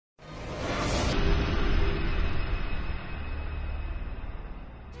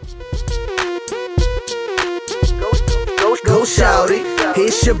Go shout it,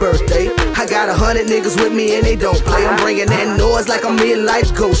 it's your birthday. I got 100 niggas with me and they don't play. I'm bringing that noise like I'm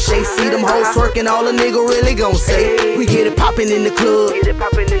midlife ghost shake. See them hoes twerking, all a nigga really gon' say. We get it poppin' in the club,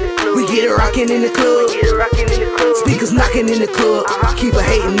 we get it rockin' in the club. Speakers knocking in the club, keep a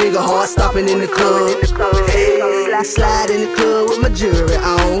hating nigga hard stopping in the club. Hey, slide in the club with my jewelry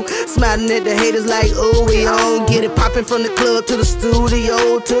on, smiling at the haters like, oh, we on. Get it poppin' from the club to the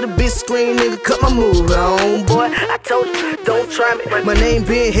studio, to the big screen, nigga, cut my movie on. Boy, I told you, don't try me. My name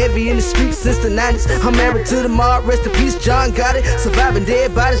been heavy in the streets since the 90s. I'm married to the mob, rest in peace, John got it. Surviving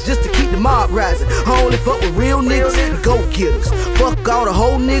dead bodies just to keep the mob rising. I only fuck with real niggas and go-getters. Fuck all the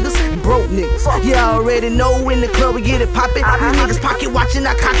whole niggas and broke niggas. You already know in the club we get it poppin'. These niggas pocket watching,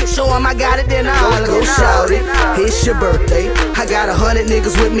 I cock it, show 'em I got it, then I'll go shout it. It's your birthday. I got 100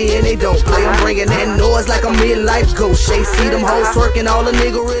 niggas with me and they don't play. I'm bringing that noise like I'm midlife ghost shake. See them hoes twerking, all a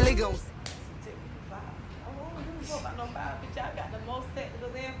nigga really gon' say.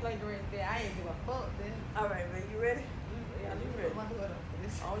 Alright, man, you ready? Yeah, you ready.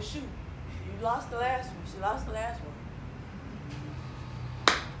 Oh, shoot. You lost the last one. She lost the last one.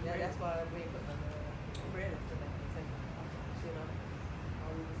 Yeah, that's why we ain't put my I'm ready.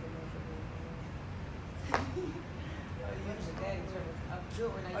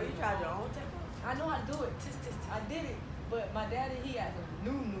 Oh, you tried your own tempo? I know how to do it. I did it, but my daddy, he had some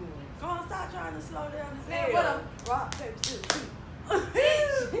new ones. Go on, stop trying to slow down this Man, area. what up? Rock, paper, scissors,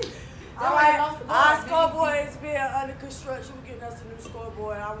 shoot. Alright, our scoreboard is being under construction. We're getting us a new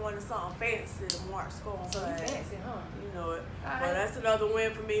scoreboard. I wanted something fancy to mark score on. So you fancy, huh? You know it. All Well, right. that's another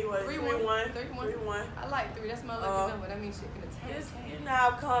win for me. What, 3-1. 3-1. I like 3. That's my lucky number. That means shit can attack. You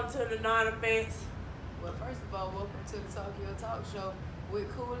now come to the non-offense. Well, first of all, welcome to the Tokyo Talk Show with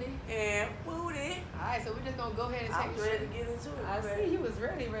Cooley And Wootie. Alright, so we're just gonna go ahead and I'm take ready shit. to get into it. I see you was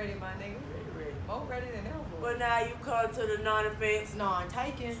ready, my nigga. Ready. More ready than ever. But now you come to the non-offense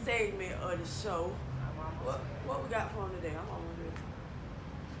Non-taking segment of the show. What we got for him today? I'm almost ready.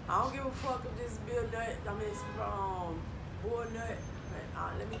 I don't give a fuck if this Bill Nut, Bull Nut.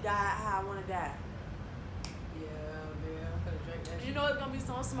 Let me die how I want to die. Yeah, man, I'm gonna drink that. You know it's gonna be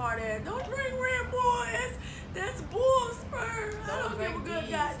some smart ass. Don't drink Red Bull. That's bull sperm. I don't give a good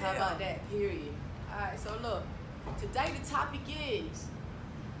goddamn. How about that? Period. Alright, so look. Today the topic is: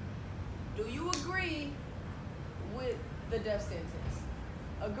 do you agree with the death sentence?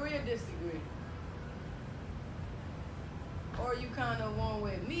 Agree or disagree? Or you kind of one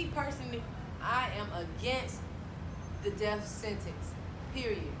with me personally? I am against the death sentence.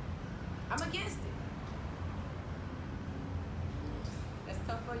 Period. I'm against it. That's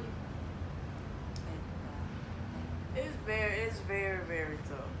tough for you. It's very, very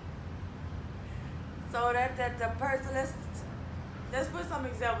tough. So that the person, let's put some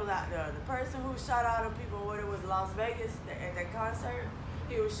examples out there. The person who shot all the people, what it was, Las Vegas at that concert,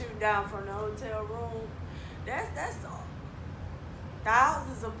 he was shooting down from the hotel room. That's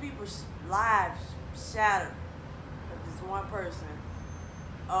thousands of people's lives shattered for this one person.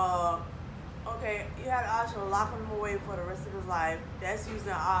 Okay, you had the option of locking him away for the rest of his life. That's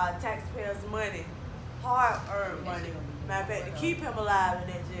using taxpayers' money, hard-earned money, matter of fact, to keep him alive in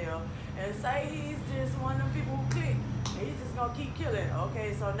that jail. And say he's just one of them people who click, and he's just gonna keep killing.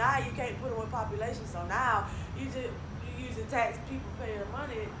 Okay, so now you can't put him with population. So now you using tax people paying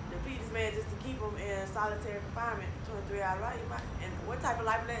money to feed this man just to keep him in solitary confinement 23 hours. Right? And what type of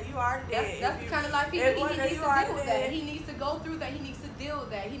life that you already dead? That's the kind of life he needs to deal with that. He needs to go through that. He needs to deal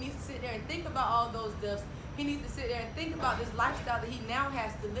with that. He needs to sit there and think about all those deaths. He needs to sit there and think about this lifestyle that he now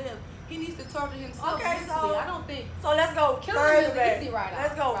has to live. He needs to torture himself mentally. So I don't think. So let's go further back.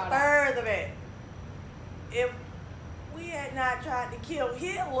 Let's go further back. If we had not tried to kill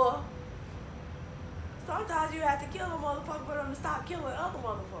Hitler, sometimes you have to kill a motherfucker for them to stop killing other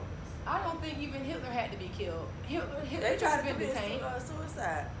motherfuckers. I don't think even Hitler had to be killed. Hitler they tried to commit detained.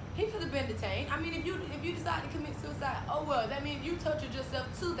 Suicide. He could have been detained. I mean, if you decide to commit suicide, oh well, that means you tortured yourself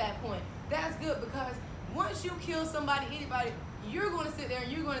to that point. That's good because once you kill somebody, anybody, you're going to sit there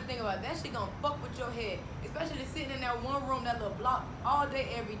and you're going to think about it. That shit going to fuck with your head. Especially sitting in that one room, that little block, all day,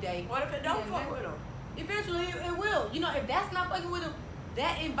 every day. What if it don't fuck with them? Eventually, it will. You know, if that's not fucking with them,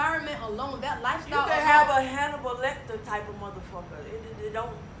 that environment alone, that lifestyle you can alone, have a Hannibal Lecter type of motherfucker. It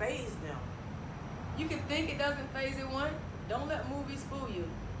don't faze them. You can think it doesn't faze it one. Don't let movies fool you.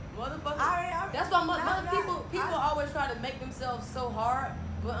 Motherfucker. That's why people always try to make themselves so hard,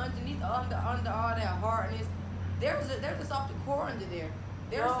 but underneath, under all that hardness, they're just off the core under there.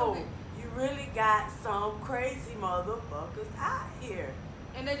 You really got some crazy motherfuckers out here.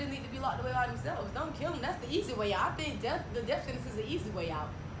 And they just need to be locked away by themselves. Don't kill them. That's the easy way out. I think the death sentence is the easy way out.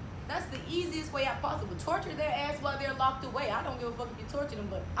 That's the easiest way out possible. Torture their ass while they're locked away. I don't give a fuck if you torture them,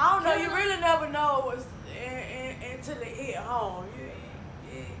 but I don't know. You really never know what's until it hit home.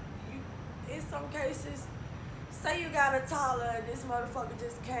 In some cases, say you got a toddler and this motherfucker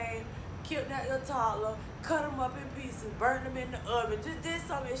just came, kidnapped your toddler, cut him up in pieces, burned him in the oven, just did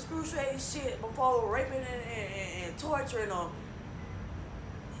some excruciating shit before raping and torturing them.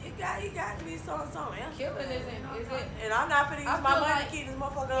 It got to be something. Killing isn't. And I'm not finna use my money to keep this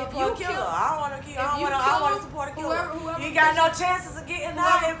motherfucker up for a killer. I don't want to keep. I want to support a killer. You ain't got no chances of getting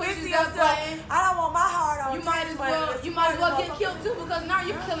out and fixing yourself. I don't want my heart on. You might as well get killed too, because now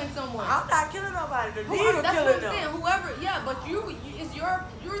you're killing someone. I'm not killing nobody. The needle that's killing what I'm saying. Whoever, yeah, but you're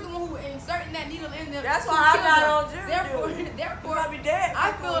the one who inserting that needle in them. That's why I'm not on jury. Therefore, I'll be dead.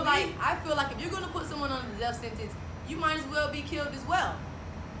 I feel like if you're gonna put someone on the death sentence, you might as well be killed as well.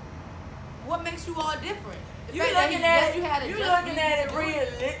 What makes you all different? You looking at it religious.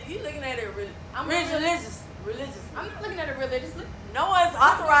 I'm not looking at it religiously. No one's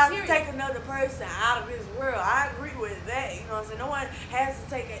authorized to take another person out of this world. I agree with that. You know what I'm saying? No one has to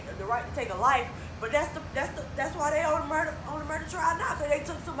take the right to take a life. But that's why they on the murder trial now, because they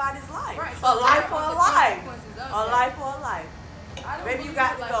took somebody's life. Right, so a life for a life. A life for a life. Maybe you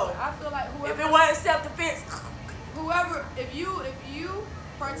got to go. I feel like whoever, if it wasn't self-defense, if you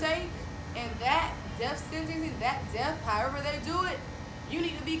partake in that death sentencing, that death, however they do it, you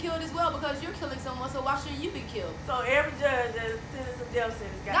need to be killed as well, because you're killing someone. So why shouldn't you be killed? So every judge that sentenced a death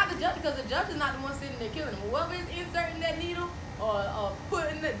sentence got not the judge, because the judge is not the one sitting there killing them. Whoever is inserting that needle or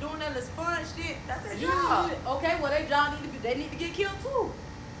doing that little sponge shit, that's their job. Okay, well their job they need to get killed too.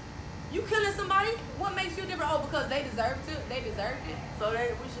 You killing somebody, what makes you different? Oh, because they deserved it. They deserved it. So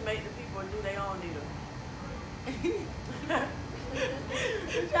we should make the people do their own needle.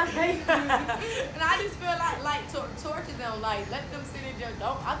 I hate you. And I just feel like torture them, like let them sit in jail.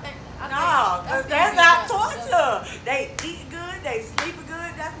 Because that's not torture. They eat good, they sleep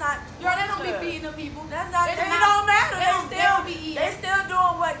good. That's not torture. Girl, they don't be feeding them people. That's not. It don't matter. They still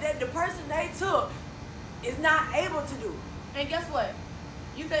doing what the person they took is not able to do. And guess what?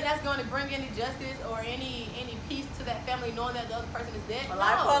 You think that's going to bring any justice or any peace to that family, knowing that the other person is dead? A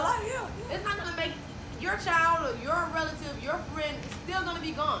life for a life, yeah. It's not going to make your child or your relative, your friend, is still going to be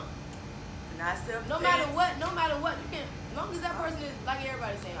gone. Not self-defense. No matter what, you can, as long as that person is, like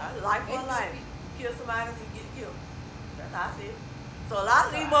everybody's saying. Life for life. Kill somebody, you get killed. That's how I see it. So a lot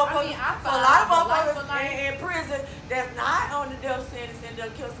of these motherfuckers, in prison that's not on the death sentence and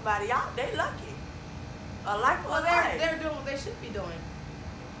they'll kill somebody out, they lucky. A life for life. They're doing what they should be doing.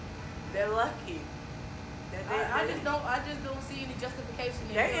 They're lucky. I just don't see any justification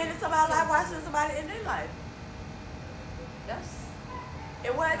in it. They ended somebody's life. Why should somebody end their life?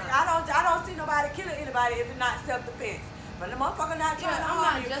 I don't see nobody killing anybody if it's not self-defense. But the motherfucker not trying to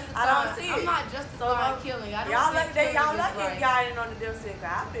harm you. I don't see it. I'm not justifying killing. I don't y'all lucky if right. y'all ain't on the death sentence.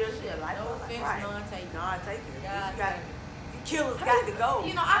 I feel shit like no offense, right. non-taking. Killers got to go.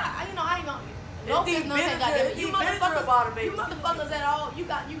 You know, I ain't gonna. No offense, non-taking. You motherfuckers at all. You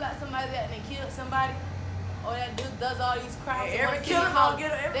got somebody that done killed somebody. Or that dude does all these crimes. Every killer gonna get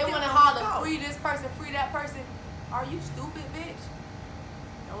it. They want to holler, free this person, free that person. Are you stupid, bitch?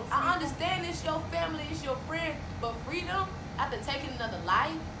 I understand it's your family, it's your friend, but free them after taking another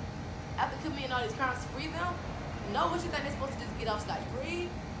life, after committing all these crimes, free them? No, what you think they're supposed to just get off scot-free?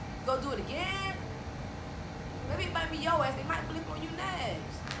 Go do it again? Maybe it might be your ass. They might flip on you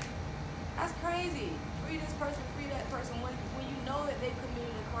next. That's crazy. Free this person, free that person when you know that they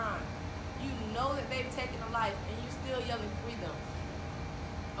committed a crime. You know that they've taken a life and you still yelling free them.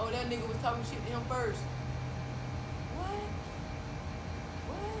 Oh, that nigga was talking shit to him first. What?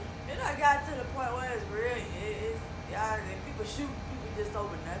 It done got to the point where it's real. People shoot people just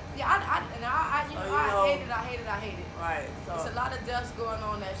over nothing. Yeah, I hate it. Right. So it's a lot of deaths going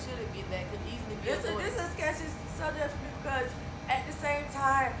on that shouldn't be, that could easily be avoided. This is sketchy subject for me because at the same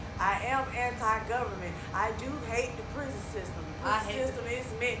time I am anti-government. I do hate the prison system. The prison system is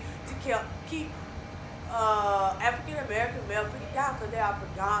meant to keep African American male figure down because they are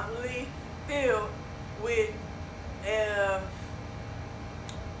predominantly filled with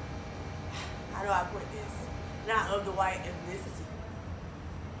how do I put this? Not of the white ethnicity.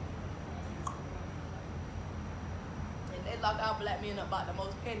 And they lock our black men up about the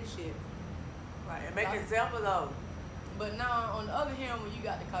most petty shit. Right, and make examples of them. But now, on the other hand, when you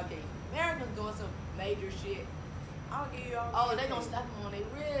got the Caucasian Americans doing some major shit, they gonna slap them on their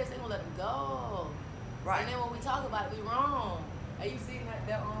wrist. They gonna let them go. Right. And then when we talk about it, we wrong. Have you seen that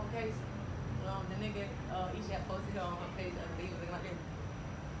case? The nigga, Isha posted it on her page the other day. He was looking like this.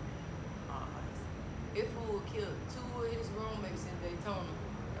 This fool killed 2 of his roommates in Daytona.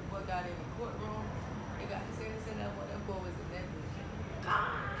 That boy everybody in the courtroom. They got the sentence in there, that boy was in that bitch.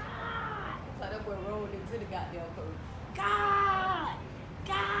 God! So that boy rolled into the goddamn court. God!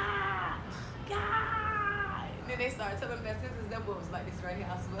 God! God! And then they started telling him that sentence, that boy was like this right here,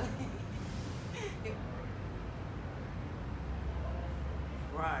 I swear.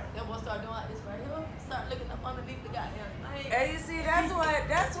 Right. That boy started doing like this right here. Start looking up underneath the goddamn thing. And you see, that's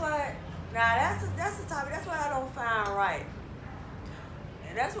what. Now that's the topic. That's what I don't find right.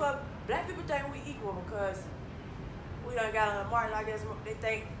 And that's what black people think we equal because we done got on Martin. I guess they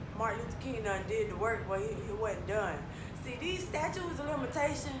think Martin Luther King done did the work, but he wasn't done. See, these statutes of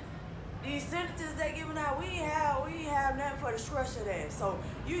limitation, these sentences they giving out, we ain't have nothing for the structure there. So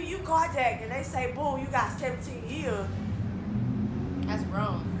you carjack and they say boom, you got 17 years. That's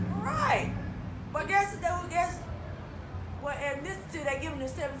wrong. Right. But guess what ethnicity they giving the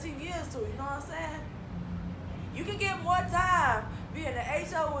 17 years to, you know what I'm saying? You can get more time being an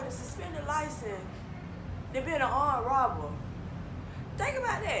HO with a suspended license than being an armed robber. Think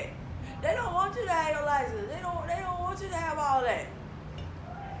about that. They don't want you to have your license. They don't want you to have all that.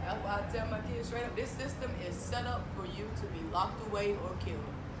 That's why I tell my kids straight up, this system is set up for you to be locked away or killed.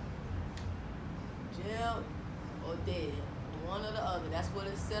 Jail or dead. One or the other. That's what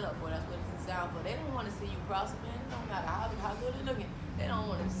it's set up for. That's what it's designed for. They don't want to see you prosper, man. It don't matter how good they're looking. They don't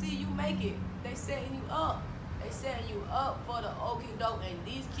want to see you make it. They setting you up. They setting you up for the okie doke, and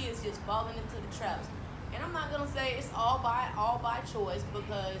these kids just falling into the traps. And I'm not gonna say it's all by choice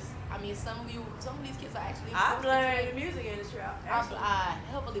because I mean some of these kids are actually. I blame the music industry. I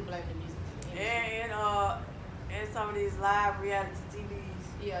heavily blame the music industry. And some of these live reality TVs.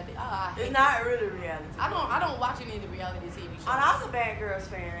 Yeah, it's not really reality. I don't watch any of the reality TV shows. I was a Bad Girls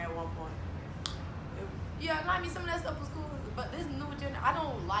fan at one point. Yeah, no, I mean some of that stuff was cool, but this new gen, I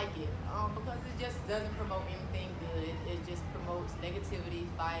don't like it because it just doesn't promote anything good. It just promotes negativity,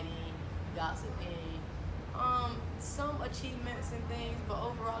 fighting, gossiping, some achievements and things, but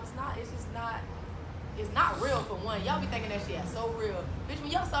overall it's not real for one. Y'all be thinking that shit is so real. Bitch, when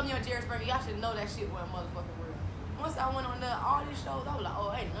y'all saw me on Jerry Springer, y'all should know that shit wasn't motherfucking real. Once I went on all these shows, I was like,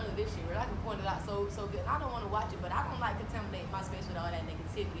 oh, ain't none of this shit real. I can point it out so good. I don't want to watch it, but I don't like contaminating my space with all that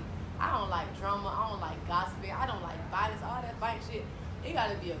negativity. I don't like drama. I don't like gossiping. I don't like violence. All that fight shit. It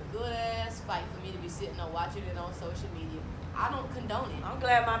got to be a good ass fight for me to be sitting there watching it on social media. I don't condone it. I'm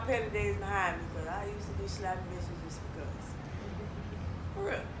glad my petty days behind me because I used to be slapping bitches just because.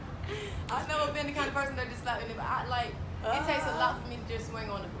 For real. I've never been the kind of person that just slapping it, but it takes a lot for me to just swing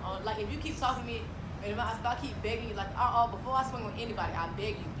on like if you keep talking to me. And if I keep begging you, like, before I swing on anybody, I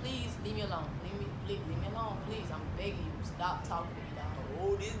beg you, please leave me alone. Leave me alone, please. I'm begging you, stop talking to me, dog.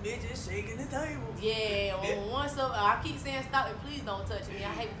 Oh, this bitch is shaking the table. Yeah, I keep saying stop and please don't touch me.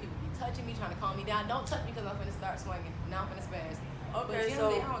 I hate when people be touching me, trying to calm me down. Don't touch me because I'm finna start swinging. Now I'm finna spaz. Okay, but so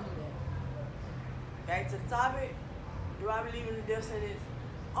I don't do that. Back to the topic. Do I believe in the death sentence?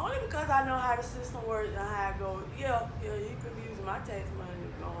 Only because I know how the system works and how it goes. Yeah, you could be using my tax money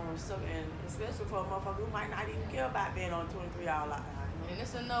on something, and especially for a motherfucker who might not even care about being on 23-hour lockdown. And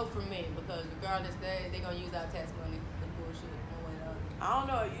it's a no for me because regardless, they're gonna use our tax money for bullshit one way or the other. I don't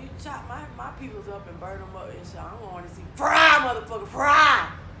know. You chop my peoples up and burn them up and shit. I don't want to see fry, motherfucker, fry.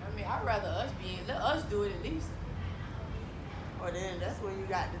 I mean, I'd rather let us do it at least. Or then that's when you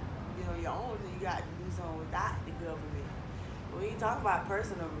got to, your own thing. You got to do something without the government. We ain't talking about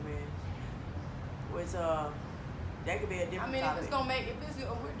personal revenge, which that could be a different topic. If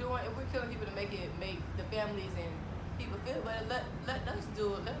we're killing people to make the families and people feel better, let us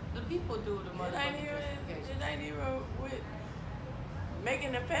do it. Let the people do the motherfucking It ain't even with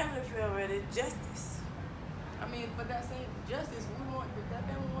making the family feel better. It's justice. I mean, for that same justice, if that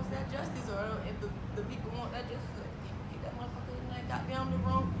family wants that justice, or if the people want that justice, let people keep that motherfucker in that goddamn the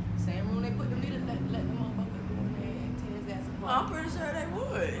room. Same room they put them leaders, let the motherfucker go in there and tear his ass apart. Well, I'm pretty sure they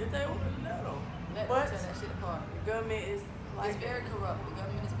would if they would let them. Let them tear that shit apart. The government is it's very corrupt. The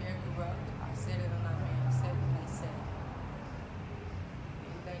government is very corrupt. I said it or not, man. I said it when I said it.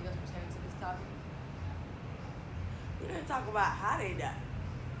 Anything else pertaining to this topic? We didn't talk about how they died.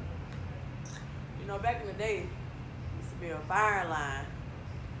 Back in the day, used to be a fire line.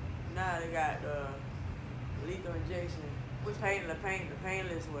 Now they got lethal injection, which the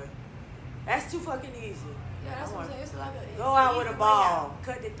painless way. That's too fucking easy. Yeah, that's what I'm saying. It's like go out with a ball,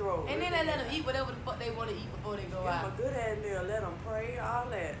 cut their throat. And then they let them eat whatever the fuck they want to eat before they go out. Give them a good ass meal, let them pray, all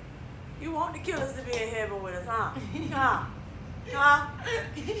that. You want the killers to be in heaven with us, huh? Huh?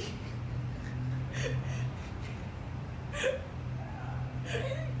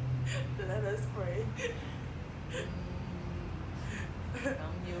 Let us pray.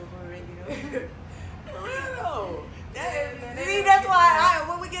 I'm here already, though. For real though. See, that's why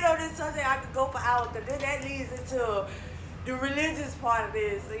when we get on this could go for hours, because then that leads into the religious part of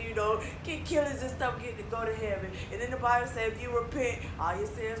this. So, you know, get killers and stuff get to go to heaven. And then the Bible says if you repent, all your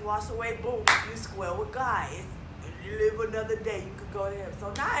sins wash away, boom, you square with God. If you live another day, you could go to heaven.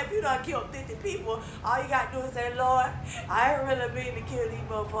 So now if you done killed 50 people, all you got to do is say, Lord, I ain't really mean to kill these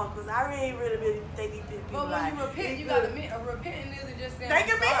motherfuckers. I ain't really mean to take these 50 people. But when you repent, you got to mean, repenting isn't just saying they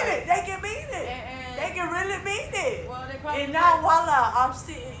can I'm sorry. mean it. They can mean it. They can really mean it. Well, they probably and now, voila, I'm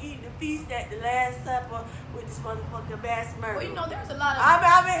sitting eating the feast at the Last Supper with this motherfucking mass murder. Well, you know, there's a lot of...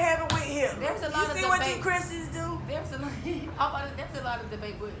 I'm in heaven with him. There's a lot of You see what you Christians do? There's a lot of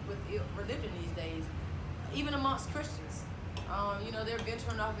debate with religion these days, even amongst Christians. You know, they're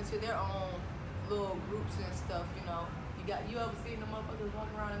venturing off into their own little groups and stuff. You know, you ever seen the motherfuckers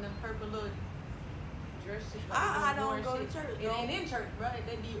walking around in them purple little dresses? Like I don't go to church. And in church, right?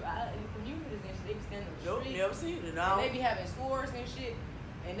 They be in the communities and shit. They be standing on the street. Never seen it. And they be having swords and shit,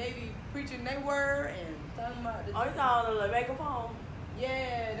 and they be preaching their word and talking about the. Oh, you talking about the megaphone?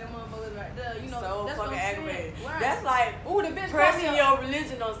 Yeah, them motherfuckers right there. You know, so that's fucking what I'm aggravated. Right. That's like ooh, the bitch pressing your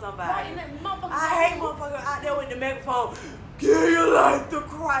religion on somebody. Right, and that motherfucker I hate motherfuckers out there with the megaphone. Give your life to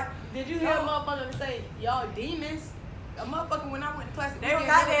Christ. Did you hear a motherfucker say, y'all demons? A motherfucker when I went to class, they was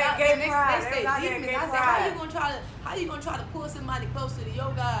out there gay pride. They say demons. I said, how you gonna try to pull somebody closer to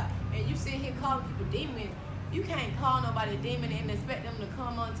your God and you sit here calling people demons? You can't call nobody a demon and expect them to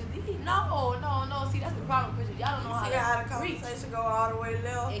come onto thee. No. See, that's the problem, Christian. Y'all don't know how the conversation go all the way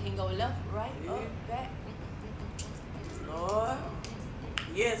left. It can go left, right, up, back. Lord,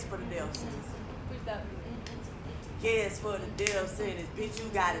 yes for the devil sentence. Yes for the devil sentence. Bitch, you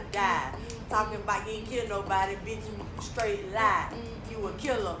gotta die. Talking about you ain't kill nobody, bitch, you straight lie. You a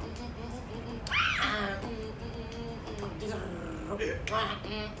killer.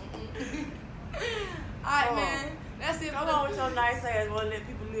 Alright, man. That's it. Come on with your nice ass. Wanna let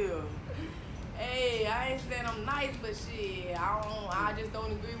people live. Hey, I ain't saying I'm nice, but shit, I just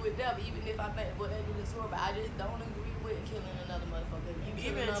don't agree with them. Even if I think what they do is horrible, I just don't agree with killing another motherfucker.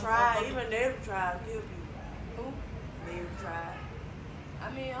 Even they try to kill people. Who? They tried. I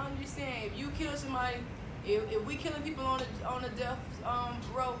mean, I'm just saying, if you kill somebody, if we killing people on the death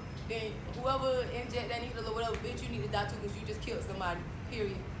row, then whoever inject that needle or whatever, bitch, you need to die too because you just killed somebody.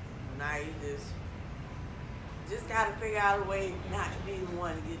 Period. Nah, you just gotta figure out a way not to be the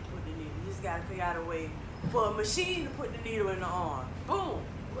one to get put the needle. You just gotta figure out a way for a machine to put the needle in the arm. Boom.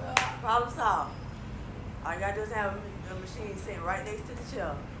 Well, problem solved. All you gotta do is have a machine sitting right next to the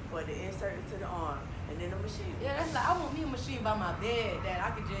shelf for the insert it to the arm. And then a machine. Yeah, that's like, I want me a machine by my bed that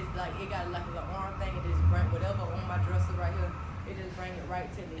I could just, like, it got like a little arm thing and just bring whatever on my dresser right here. It just bring it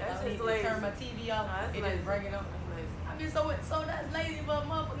right to me. That's I need just to lazy. turn my TV off, No, it lazy. just bring it up. I mean, so that's lazy for a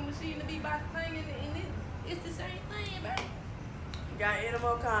motherfucking machine to be by the thing, and it's the same thing, man. You got any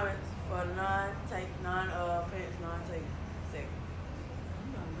more comments for the non-offense, non-take segment?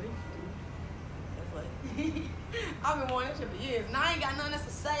 I'm not racist. That's what. I've been wanting this shit for years. Now I ain't got nothing else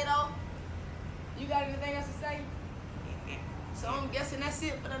to say, though. You got anything else to say? So I'm guessing that's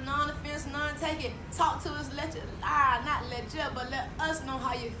it for the non-offense, non-take it. Talk to us, not let you, but let us know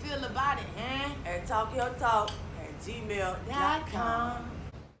how you feel about it, eh? And talkyourtalk@gmail.com.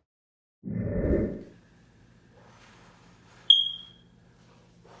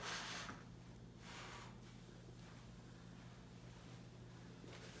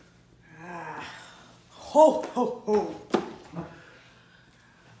 Ho, ho, ho.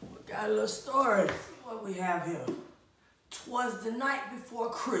 We got a little story. What we have here. 'Twas the night before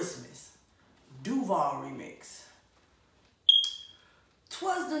Christmas. Duval remix.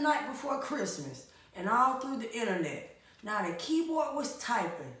 'Twas the night before Christmas, and all through the internet, not a keyboard was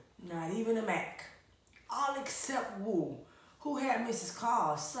typing, not even a Mac. All except Woo, who had Mrs.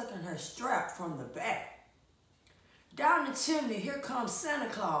 Claus sucking her strap from the back. Down the chimney, here comes Santa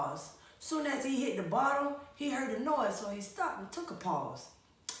Claus. Soon as he hit the bottom, he heard a noise, so he stopped and took a pause.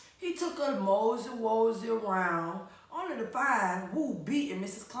 He took a mosey around, only to find Woo beating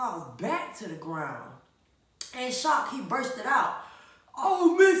Mrs. Claus back to the ground. In shock, he bursted out,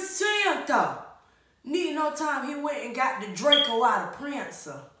 "Oh, Miss Santa!" Needing no time, he went and got the Draco out of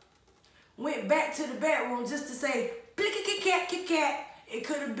Prancer. Went back to the bedroom just to say, "Click-a-cat-cat-cat, it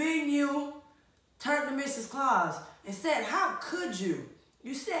could have been you." Turned to Mrs. Claus and said, "How could you?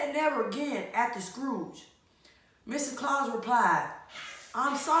 You said never again after Scrooge." Mrs. Claus replied,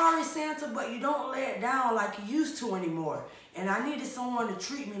 "I'm sorry, Santa, but you don't lay it down like you used to anymore, and I needed someone to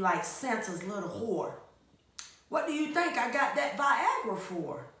treat me like Santa's little whore. What do you think I got that Viagra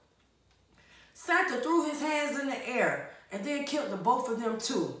for?" Santa threw his hands in the air and then killed the both of them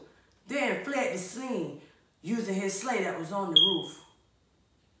too, then fled the scene using his sleigh that was on the roof.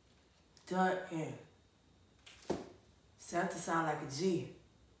 and set to sound like a G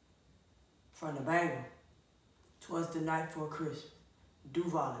from the banger. 'Twas the night before Christmas.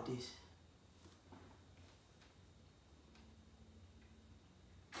 Duval edition.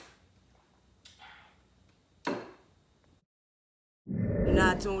 You're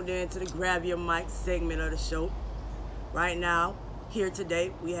now tuned in to the Grab Your Mic segment of the show. Right now, here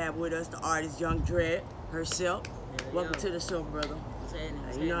today, we have with us the artist Young Dread herself. Welcome to the show, brother.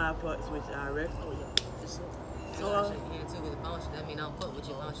 You know I fucks with you already. Oh yeah, for sure. So, I mean, I'll fuck with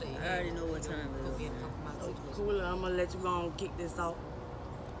you. I'll shake your hand. I already know what time it is. So, Cooley, I'm gonna let you go and kick this off.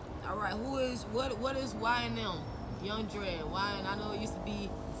 All right, what is Y&M? Young Dread. I know it used to be.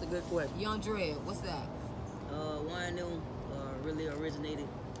 It's a good question. Young Dread. What's that? Y&M really originated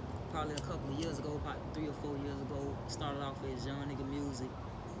probably a couple of years ago, about 3 or 4 years ago. Started off as young nigga music,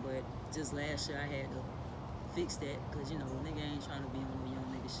 but just last year I had to fix that because you know nigga ain't trying to be on no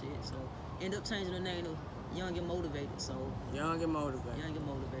young nigga shit. So end up changing the name to Young and Motivated. So Young and Motivated. Young and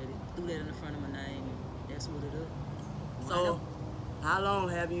Motivated. Threw that in the front of my name, and that's what it is. So, how long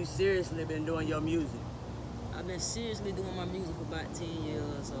have you seriously been doing your music? I've been seriously doing my music for about 10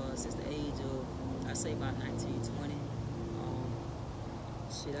 years, since the age of, I say about 19, 20.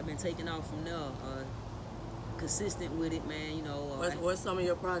 Shit, I've been taking off from there. Consistent with it, man, you know. What's some of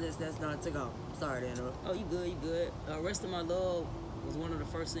your projects that's done took off? Sorry to interrupt. Oh, you good, you good. Rest of My Love was one of the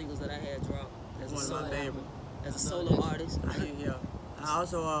first singles that I had dropped. As one of my favorite. As a solo artist. Yeah. I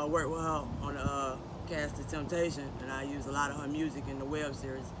also worked with her on the Cast of Temptation, and I use a lot of her music in the web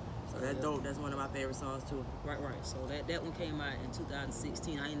series. So that's dope. That's one of my favorite songs too. Right. So that one came out in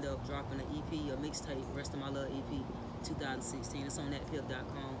 2016. I ended up dropping an EP, a mixtape, Rest of My Love EP, 2016. It's on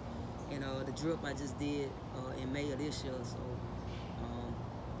thatpip.com. And the drip I just did in May of this year. So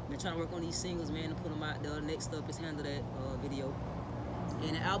been trying to work on these singles, man, to put them out there. Next up is Handle That video.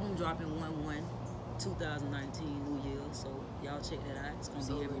 And the album dropping 1/1/2019, New Year. So y'all check that out. It's gonna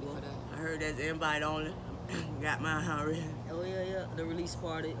be everywhere. I heard that's invite only. Got mine already. Oh yeah. The release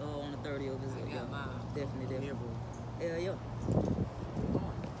party on the 30th is it? Yeah, mine. Definitely. Yeah.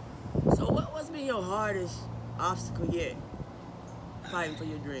 So what's been your hardest obstacle yet? Fighting for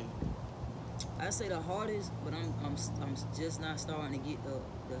your dream. I say the hardest, but I'm just not starting to get the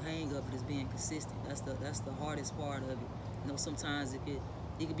hang of it is being consistent. That's the hardest part of it. You know, sometimes it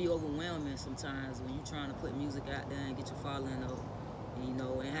could be overwhelming sometimes when you're trying to put music out there and get your following up, and you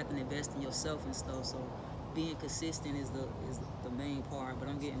know, and have to invest in yourself and stuff. So being consistent is the main part. But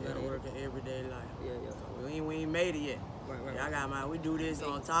I'm getting better. Working everyday life. Yeah. We ain't made it yet. Right. I got mine. We do this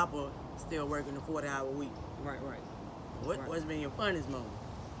on top of still working a 40-hour week. Right. What's been your funnest moment?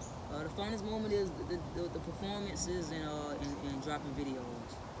 The funnest moment is the performances and dropping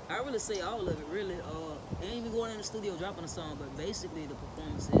videos. I really say all of it, really. Ain't even going in the studio dropping a song, but basically the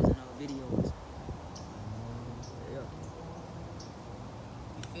performances and videos. Yeah.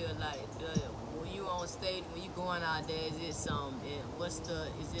 You feel like when you on stage, when you going out there, is it is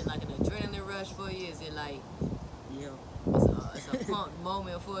it like an adrenaline rush for you? Is it like it's a pump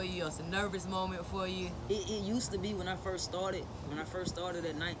moment for you, or it's a nervous moment for you? It used to be when I first started. When I first started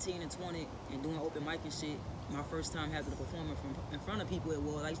at 19 and 20 and doing open mic and shit, my first time having to perform in front of people,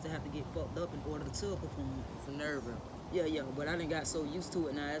 I used to have to get fucked up in order to perform. It's a nerve. Yeah, but I done got so used to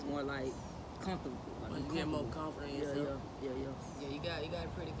it now. It's more like comfortable. Like you get more confident in yourself. Yeah. You got a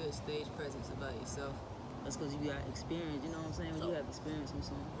pretty good stage presence about yourself. That's because you got experience, you know what I'm saying? When you have experience with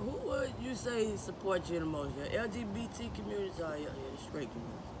something. Who would you say support you the most? Your LGBT community or your straight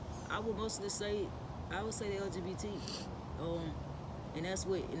community? I would mostly say, the LGBT. And that's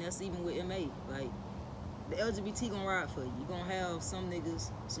even with MA. Like, the LGBT gonna ride for you. You gonna have some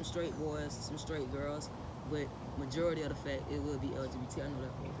niggas, some straight boys, some straight girls, but majority of the fact it will be LGBT. I know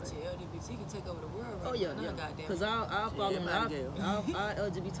that for a fact. LGBT can take over the world right now. Oh yeah. Goddamn. Cause our following, our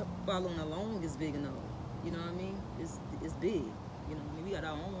LGBT following alone is big enough. You know what I mean? It's big. You know what I mean? We got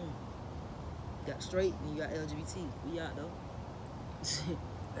our own. You got straight and you got LGBT. We out though.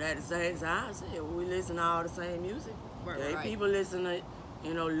 But at the same time, we listen to all the same music. Right. People listen to,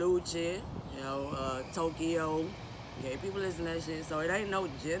 Lucha, Tokyo. People listen to that shit. So it ain't no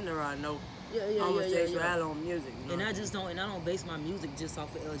gender or no homosexuality on music. You know? And I don't base my music just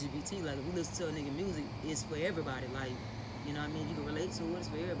off of LGBT. Like if you listen to a nigga music, it's for everybody. Like, you know what I mean? You can relate to it. It's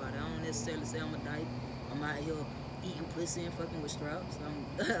for everybody. I don't necessarily say I'm a dyke. I'm out here eating pussy and fucking with straps.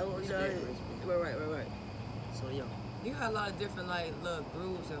 Right. So you got a lot of different little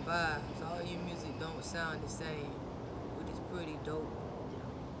grooves and vibes. All your music don't sound the same, which is pretty dope.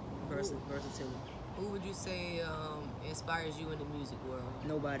 Yeah. Versatility. Who would you say inspires you in the music world?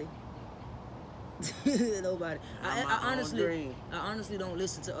 Nobody. Nobody. I honestly don't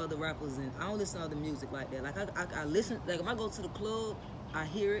listen to other rappers, and I don't listen to other music like that. Like I listen. Like if I go to the club, I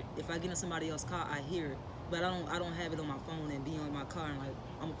hear it. If I get in somebody else's car, I hear it. But I don't have it on my phone and be on my car and like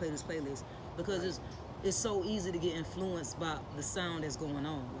I'm gonna play this playlist because it's so easy to get influenced by the sound that's going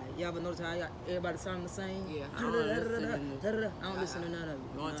on. Like you ever notice how everybody sound the same? Yeah. I don't listen to none of it.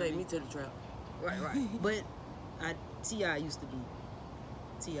 You wanna take me to the trap? Right. But T.I. used to be.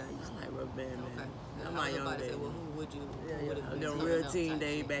 T.I. used to be. I like Rubber Band, man. Okay. That's my young days. Say, well, who would you? Them real teen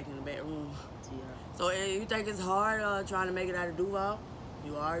days back in the back room. T.I. So you think it's hard trying to make it out of Duval?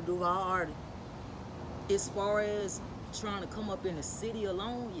 You are a Duval artist. As far as trying to come up in the city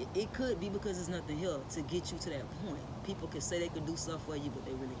alone, it could be because there's nothing here to get you to that point. People can say they could do stuff for you, but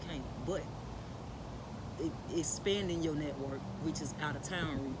they really can't. But expanding your network, which is out of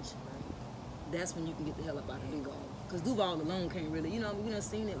town reach, that's when you can get the hell up out of Duval. Because Duval alone can't really, we done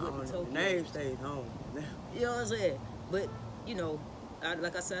seen it with the Tokyo. Name stays home. You know what I'm saying? But,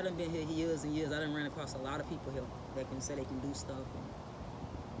 like I said, I done been here years and years. I done ran across a lot of people here that can say they can do stuff. And,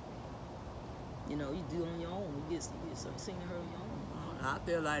 you do it on your own. You get something seen and heard on your own. I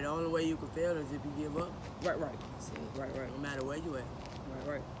feel like the only way you can fail is if you give up. Right. Right. No matter where you at.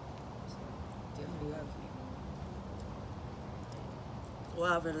 Right. So, definitely have.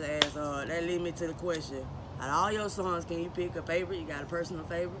 Well, I'm gonna ask, that leads me to the question. Out of all your songs, can you pick a favorite? You got a personal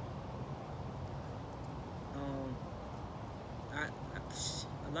favorite? A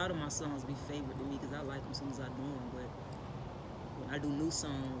lot of my songs be favorite to me because I like them as soon as I do them. But when I do new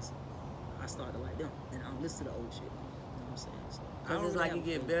songs, I start to like them, and I don't listen to the old shit. You know what I'm saying? So Because it's like you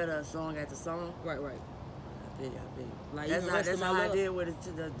get better song after song. Right. I feel you. Like that's how I did with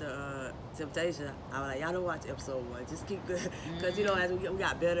the Temptation. I was like, y'all don't watch episode 1. Just keep good. Because, as we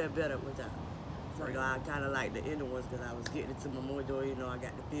got better and better with time. So, I kind of like the inner ones because I was getting into my mojo. I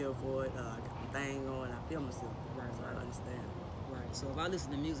got the feel for it. I got the thing going. I feel myself. Right. So I understand. Right. So if I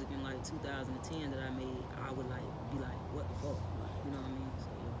listen to music in like 2010 that I made, I would be like, what the fuck? You know what I mean? So,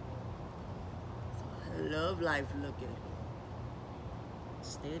 So, love life looking.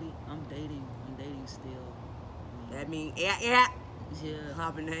 Steady. I'm dating still. That mean, Yeah.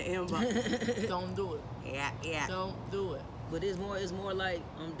 hop in that inbox. Don't do it. Yeah. Don't do it. But it's more like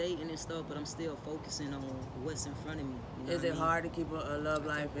I'm dating and stuff, but I'm still focusing on what's in front of me. You know Is it hard to keep a love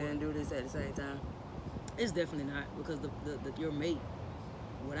life and do this at the same time? It's definitely not, because your mate,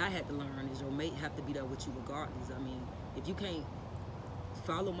 what I had to learn is your mate have to be there with you regardless. I mean, if you can't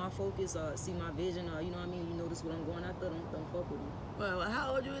follow my focus or see my vision or, you know what I mean, you notice what I'm going after, don't fuck with me. Well,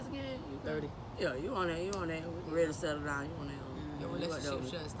 how old you is again? You 30. Yeah, you on that. We ready to settle down. You on that. Your relationship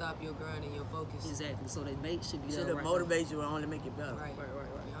shouldn't stop your grind and your focus. Exactly. So that mate should be there. Should motivate you and only make it better. Right.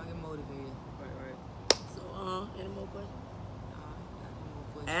 Y'all get motivated. Right. So, any more questions?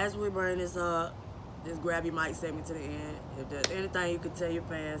 Nah, As we bring this grab your mic segment to the end, if there's anything you could tell your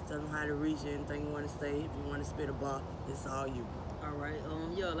fans, tell them how to reach you, anything you want to say, if you want to spit a bar, it's all you. All right.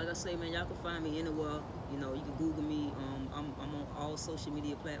 Like I say, man, y'all can find me anywhere. You can Google me. I'm on all social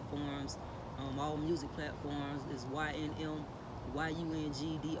media platforms, all music platforms. It's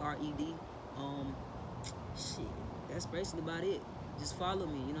YNMYUNGDRED. Shit, that's basically about it. Just follow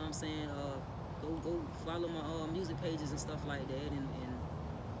me. You know what I'm saying? Go follow my music pages and stuff like that, and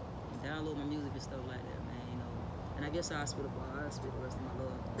download my music and stuff like that, man. And I guess I'll spit a bar. I'll spit the rest of my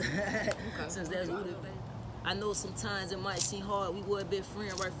love. Okay. Since that's Wootie. I know sometimes it might seem hard. We were a bit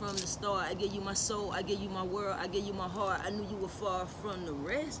friend right from the start. I gave you my soul, I gave you my world, I gave you my heart. I knew you were far from the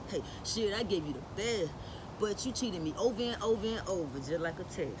rest. Hey, shit, I gave you the best. But you cheated me over and over and over, just like a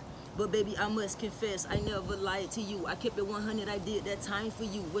text. But baby, I must confess, I never lied to you. I kept it 100, I did that time for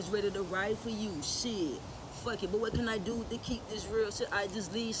you. Was ready to ride for you, shit. Fuck it, but what can I do to keep this real? Should I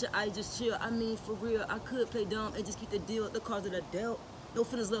just leave? Should I just chill? I mean, for real, I could play dumb and just keep the deal, the cause of the dealt. No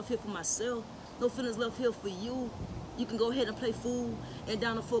feelings left here for myself. No feelings left here for you. You can go ahead and play fool and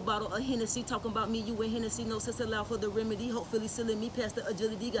down a full bottle of Hennessy. Talking about me, you and Hennessy. No sense allowed for the remedy. Hopefully sealing me past the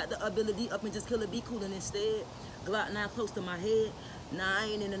agility. Got the ability up and just kill it, be coolin' instead. Glock 9 close to my head. Nah, I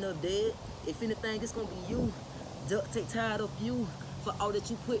ain't in enough dead. If anything, it's gonna be you. Duct tape tied up you for all that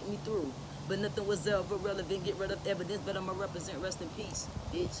you put me through. But nothing was ever relevant. Get rid of evidence, but I'ma represent rest in peace,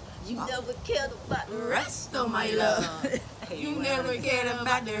 bitch. You never cared about the rest of my love. You never cared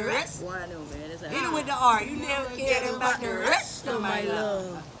about the rest. Why no, man? Hit it with the R. You never cared about the rest of my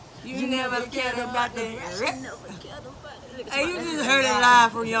love. You never cared about the rest. Hey, you just heard it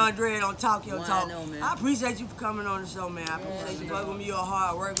live from Young Dread on Talk Your Talk. I appreciate you for coming on the show, man. I appreciate you fucking with me. You're a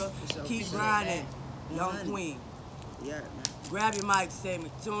hard worker. Keep grinding. Young Queen. Yeah, man. Grab your mic, say me,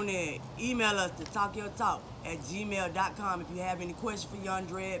 tune in. Email us to talkyourtalk youngdread@gmail.com. If you have any questions for Young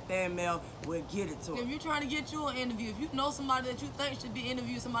Dread, fan mail, we'll get it to If him. you're trying to get you an interview, if you know somebody that you think should be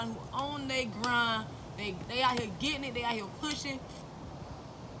interviewed, somebody who on their grind, they out here getting it, they out here pushing.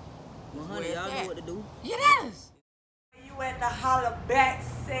 Well, honey, y'all know what to do. Yes. You at the holla back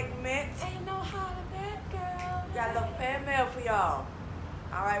segment. Ain't no holler back, girl. We got a little fan mail for y'all.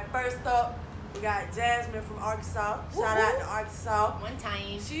 All right, first up, we got Jasmine from Arkansas. Shout out to Arkansas. One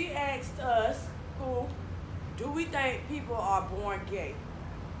time. She asked us, cool, do we think people are born gay?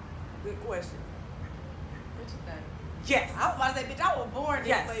 Good question. What you think? Yes. I was about to say, bitch, I was born this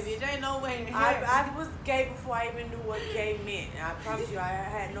Yes. way, bitch. Ain't no way in hell. I was gay before I even knew what gay meant. And I promise you, I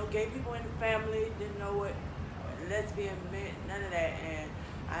had no gay people in the family, didn't know what lesbian meant, none of that. And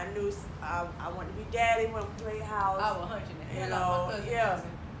I knew I wanted to be daddy, wanted to play house. I was hunching the hell You out know, my cousin. yeah.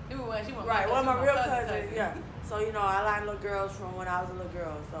 She was Right, one of my real cousin. cousins, yeah. So, you know, I like little girls from when I was a little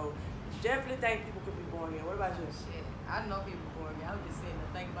girl. So, definitely think people could be born gay. What about you? Shit, I know people born gay. I was just sitting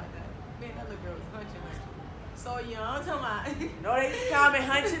there thinking about that. Man, that little girl was hunching. So young, I'm talking about. No, they used to call me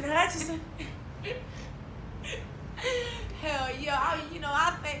Hutchinson. Hell yeah, I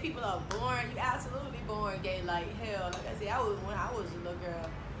think people are born. You absolutely born gay. Like hell, like I said, when I was a little girl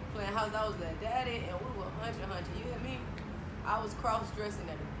playing house, I was a daddy, and we were hunching. You hear me? I was cross dressing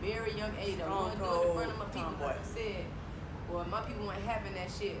at a very young age. I wasn't doing it in front of my people, like I said. Well, my people weren't having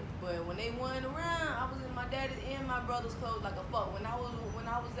that shit. But when they weren't around, I was in my daddy's and my brother's clothes like a fuck. When I was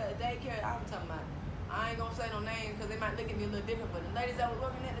at daycare, I'm talking about. I ain't gonna say no names because they might look at me a little different, but the ladies that was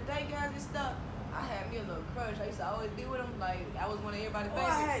working at the daycares and stuff, I had me a little crush. I used to always be with them. Like, I was one of everybody's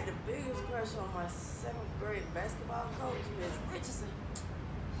favorites. I had the biggest crush on my 7th grade basketball coach, Miss Richardson.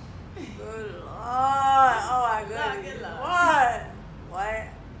 Good Lord. Oh, my goodness. What?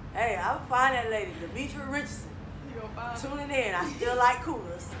 Hey, I'm find that lady, Demetria Richardson. You gonna find Tuning in. I still like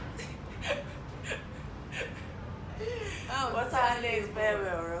coolers. What's our next family,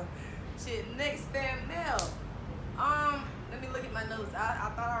 bro? Shit, next fan mail. Let me look at my notes. I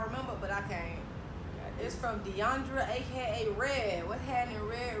thought I remember, but I can't. It's from Deandra, aka Red. What's happening,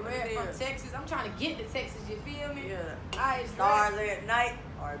 Red? Red from Texas. I'm trying to get to Texas. You feel me? Yeah. Alright, Stars at night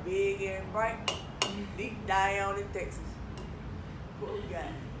are big and bright. Deep down in Texas. What we got?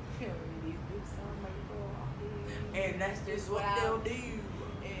 And that's just what they'll do.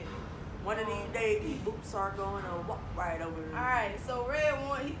 One of these days, these boots are going to walk right over there. Alright, so Red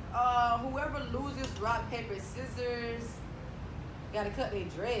one, whoever loses rock, paper, scissors, gotta cut their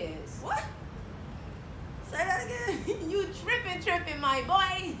dreads. What? Say that again. You tripping, my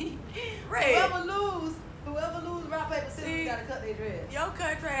boy. Red. Whoever lose rock, paper, scissors, gotta cut their dreads. Your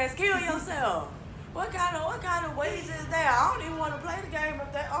country ass, kill yourself. What kind of ways is that? I don't even want to play the game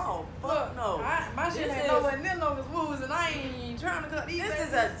if that. Oh, fuck no. My shit ain't nowhere near long as Woo's, and I ain't trying to cut these. This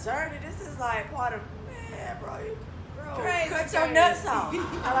is a journey. This is like part of, man, bro. Cut your crazy. nuts off.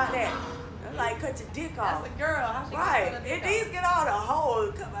 How about that? That's like cut your dick off. That's a girl. How she Right. cut her If dick these off? get all the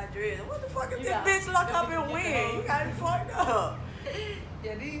holes, cut my dreads. What the fuck if this bitch look up and win? You got me fucked up.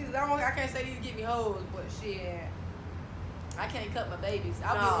 Yeah, I can't say these get me hoes, but shit. I can't cut my babies.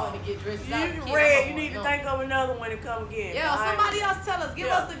 I'll be wanting to get dressed out. Red, you need to think of another one to come again. Yeah, somebody else tell us. Give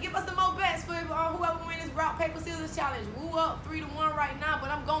us some more bets for whoever win this rock, paper, scissors challenge. Woo up 3-1 right now,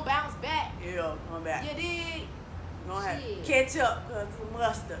 but I'm gonna bounce back. Yeah, come back. You dig? Gonna have to catch up because of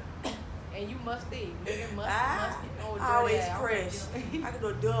mustard. And you must be. Nigga must be. Oh, always fresh. I can do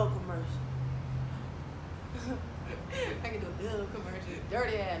a Dove commercial. I can do a Dove commercial.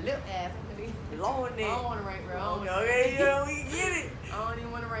 Dirty ass, lip ass. Long neck. I don't want to rank round. Okay, yeah, we get it. I don't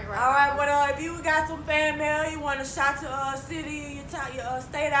even want to rank round. All right, but if you got some fan mail, you want to shout to city, your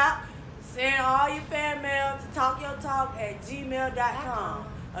state out, send all your fan mail to talkyourtalk@gmail.com.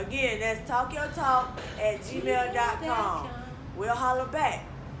 Again, that's talkyourtalk@gmail.com. We'll holler back.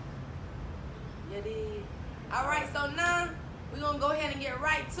 You did. All right, so now we're going to go ahead and get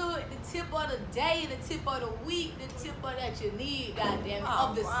right to it. The tip of the day, the tip of the week, the tip of that you need, goddamn,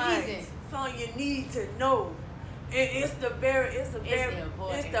 of the season. Something you need to know. It's the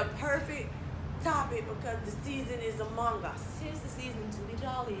perfect topic because the season is among us. Tis the season to be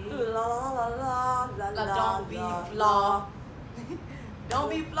jolly. La la la la la la. Don't be flawed. Don't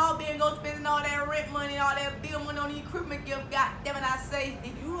be flawed being go spending all that rent money, all that bill money on the equipment gift. God damn it, I say.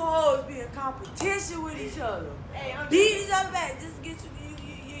 You always be in competition with each other. Hey, beat each other back. Just get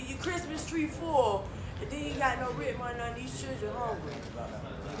your Christmas tree full, and then you got no rent money on these children hungry.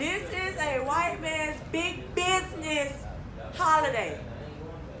 This is a white man's big business holiday.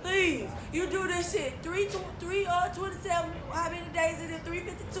 Please, you do this shit 327. How many days is it?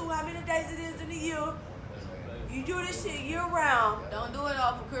 352. How many days it is in a year? You do this shit year round. Don't do it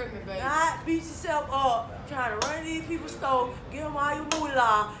all for Christmas, baby. Not beat yourself up trying to run these people's store, give them all your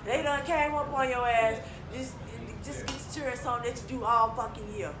moolah. They done came up on your ass. Just get sure it's something that you do all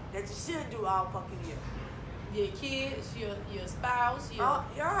fucking year. That you should do all fucking year. Your kids, your spouse, you're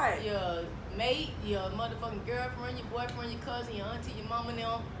right. Your mate, your motherfucking girlfriend, your boyfriend, your cousin, your auntie, your mama,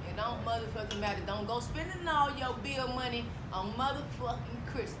 them. It don't motherfucking matter. Don't go spending all your bill money on motherfucking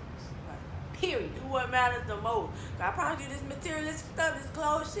Christmas. Period. Do what matters the most. I promise you, this materialistic stuff, this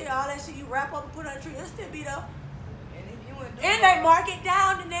clothes shit, all that shit you wrap up and put on the tree, it'll still be there. And they mark it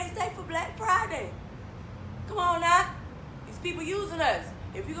down the next day for Black Friday. Come on now. These people using us.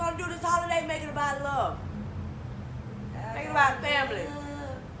 If you're gonna do this holiday, make it about love. Make it about family.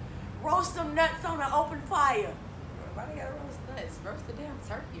 Roast some nuts on an open fire. Why they gotta roast nuts? Roast the damn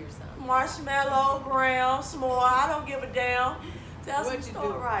turkey or something. Marshmallow, graham, s'more. I don't give a damn. Tell some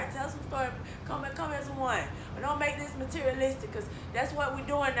story, right? Tell some story. Come as one. But don't make this materialistic, because that's what we're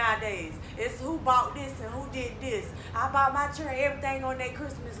doing nowadays. It's who bought this and who did this. I bought my tree, everything on their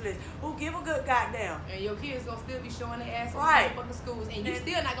Christmas list. Who give a good goddamn? And your kids gonna still be showing their ass right. in motherfucking schools, and you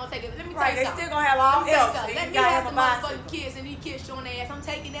still not gonna take it. Let me tell right, you something. They still gonna have all else. Let me have some motherfucking kids, and these kids showing their ass. I'm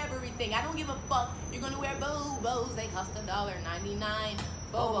taking everything. I don't give a fuck. You're gonna wear Bobos. They cost $1.99.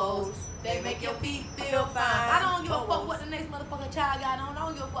 Bobos. They make your feet feel fine. I don't give a fuck what the next motherfucking child got on. I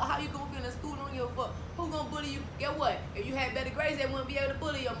don't give a fuck how you gonna feel in school. I don't give a fuck who gonna bully you. Get what? If you had better grades, they wouldn't be able to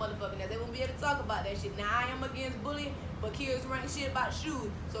bully your motherfucking ass. They wouldn't be able to talk about that shit. Now I am against bullying, but kids rank shit about shoes.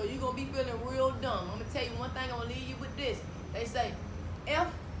 So you gonna be feeling real dumb. I'm gonna tell you one thing. I'm gonna leave you with this. They say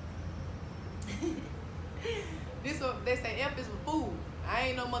F. This one, they say F is for fool. I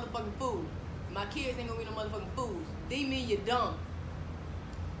ain't no motherfucking fool. My kids ain't gonna be no motherfucking fools. D mean you're dumb.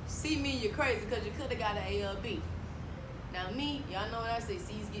 C mean you're crazy because you could have got an A or a B. Now me, y'all know what I say,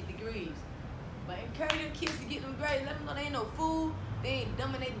 C's get degrees. But encourage your kids to get them grades. Let them know they ain't no fool. They ain't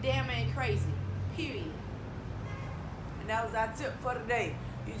dumb and they damn ain't crazy. Period. And that was our tip for today.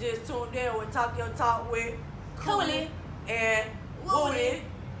 You just tuned in with Talk Your Talk with Cooley and Wootie.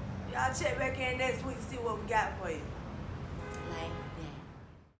 Y'all check back in next week to see what we got for you.